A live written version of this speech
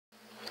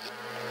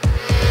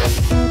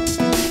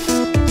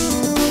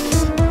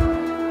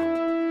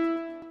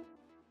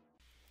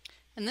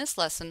In this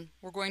lesson,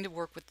 we're going to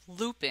work with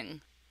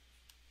looping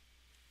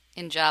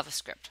in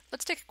JavaScript.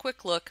 Let's take a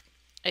quick look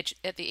at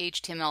the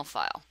HTML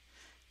file.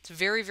 It's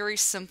very, very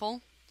simple.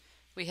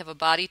 We have a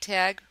body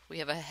tag, we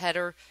have a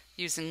header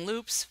using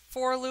loops,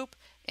 for loop,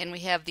 and we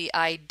have the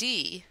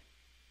ID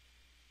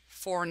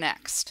for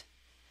next.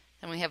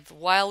 And we have the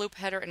while loop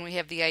header, and we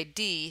have the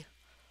ID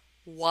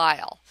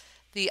while.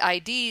 The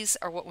IDs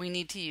are what we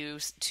need to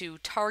use to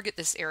target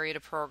this area to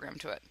program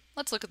to it.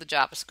 Let's look at the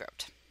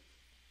JavaScript.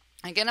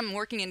 Again, I'm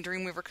working in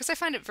Dreamweaver because I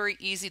find it very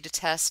easy to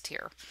test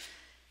here.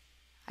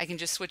 I can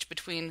just switch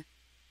between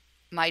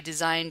my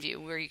design view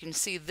where you can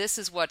see this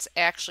is what's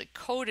actually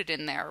coded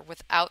in there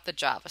without the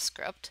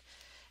JavaScript.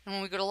 And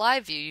when we go to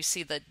live view, you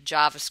see the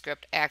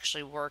JavaScript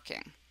actually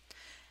working.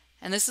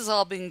 And this is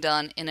all being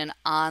done in an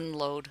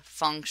onload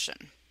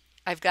function.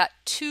 I've got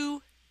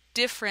two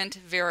different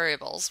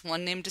variables,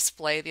 one named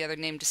display, the other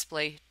named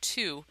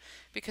display2,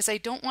 because I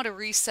don't want to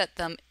reset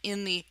them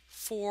in the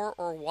for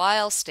or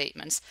while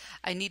statements.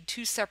 I need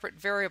two separate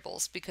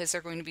variables because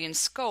they're going to be in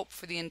scope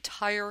for the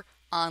entire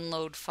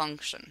onload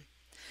function.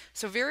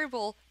 So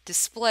variable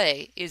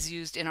display is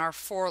used in our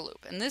for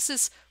loop, and this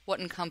is what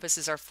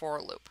encompasses our for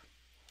loop.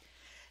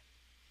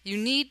 You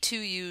need to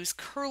use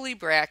curly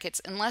brackets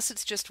unless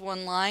it's just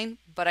one line,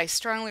 but I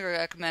strongly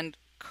recommend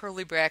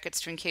curly brackets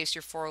to encase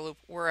your for loop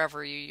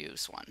wherever you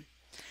use one.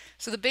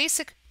 So the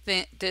basic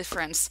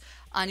difference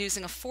on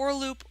using a for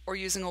loop or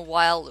using a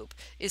while loop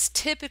is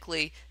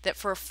typically that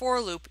for a for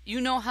loop you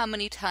know how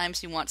many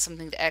times you want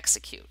something to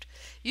execute.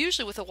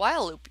 Usually with a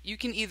while loop you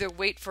can either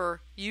wait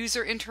for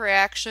user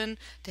interaction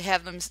to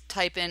have them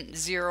type in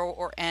 0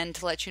 or n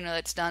to let you know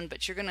that's done,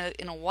 but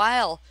in a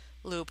while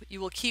loop you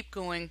will keep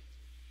going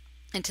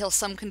until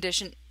some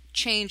condition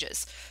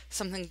changes,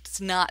 something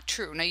that's not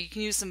true. Now you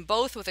can use them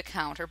both with a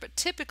counter, but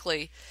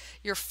typically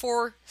your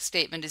for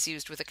statement is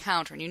used with a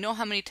counter and you know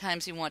how many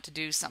times you want to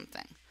do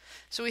something.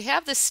 So we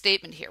have this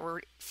statement here.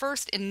 We're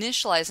first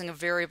initializing a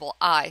variable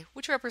I,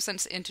 which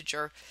represents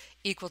integer,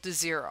 equal to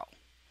 0.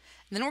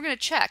 And then we're going to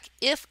check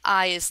if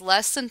I is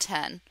less than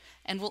 10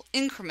 and we'll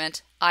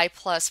increment I++.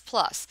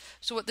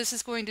 So what this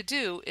is going to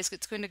do is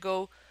it's going to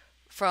go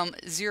from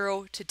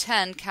 0 to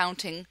 10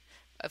 counting.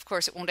 Of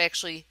course, it won't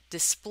actually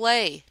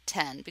display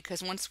 10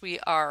 because once we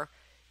are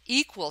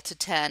equal to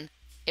 10,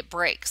 it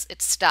breaks,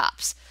 it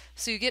stops.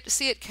 So you get to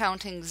see it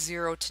counting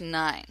 0 to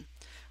 9.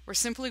 We're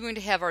simply going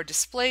to have our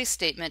display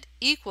statement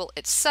equal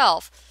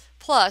itself,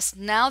 plus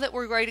now that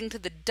we're writing to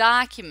the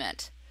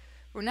document,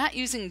 we're not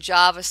using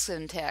Java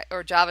syntax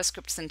or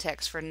JavaScript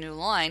syntax for a new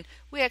line.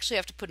 We actually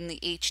have to put in the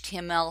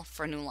HTML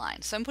for a new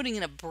line. So I'm putting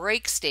in a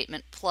break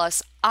statement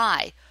plus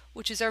I,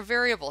 which is our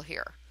variable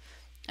here.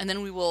 And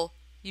then we will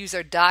use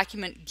our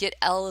document get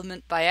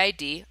element by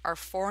ID, our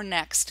for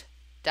next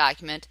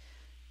document,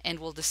 and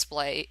we'll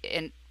display,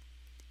 and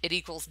it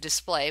equals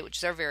display, which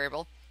is our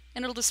variable,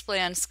 and it'll display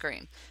on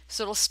screen.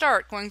 So it'll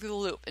start going through the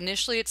loop.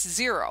 Initially it's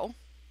 0.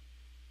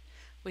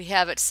 We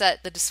have it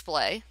set the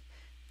display,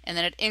 and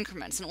then it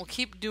increments, and it will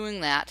keep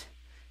doing that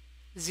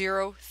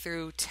 0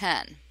 through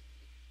 10.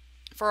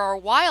 For our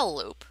while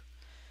loop,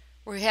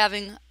 we're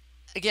having,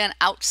 again,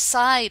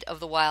 outside of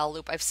the while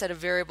loop, I've set a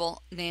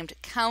variable named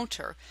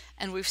counter,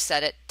 and we've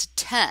set it to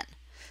 10.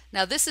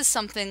 Now this is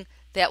something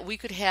that we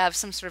could have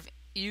some sort of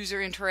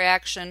user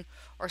interaction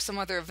or some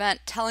other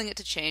event telling it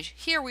to change.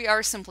 Here we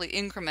are simply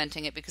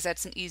incrementing it because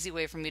that's an easy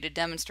way for me to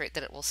demonstrate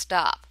that it will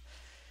stop.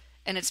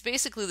 And it's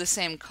basically the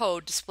same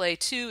code.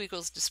 Display2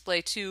 equals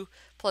display2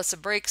 plus a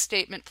break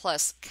statement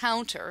plus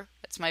counter.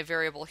 That's my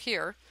variable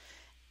here.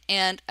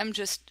 And I'm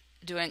just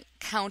doing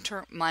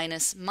counter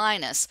minus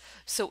minus.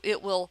 So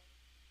it will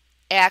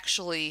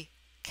actually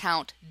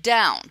count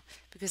down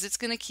because it's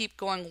going to keep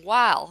going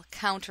while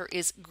counter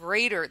is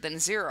greater than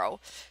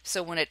 0.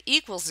 So when it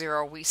equals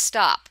 0, we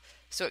stop.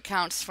 So it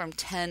counts from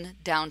 10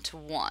 down to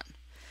 1.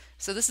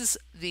 So this is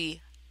the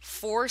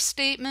for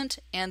statement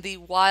and the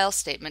while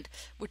statement,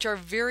 which are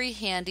very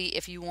handy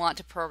if you want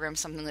to program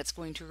something that's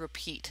going to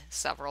repeat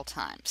several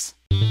times.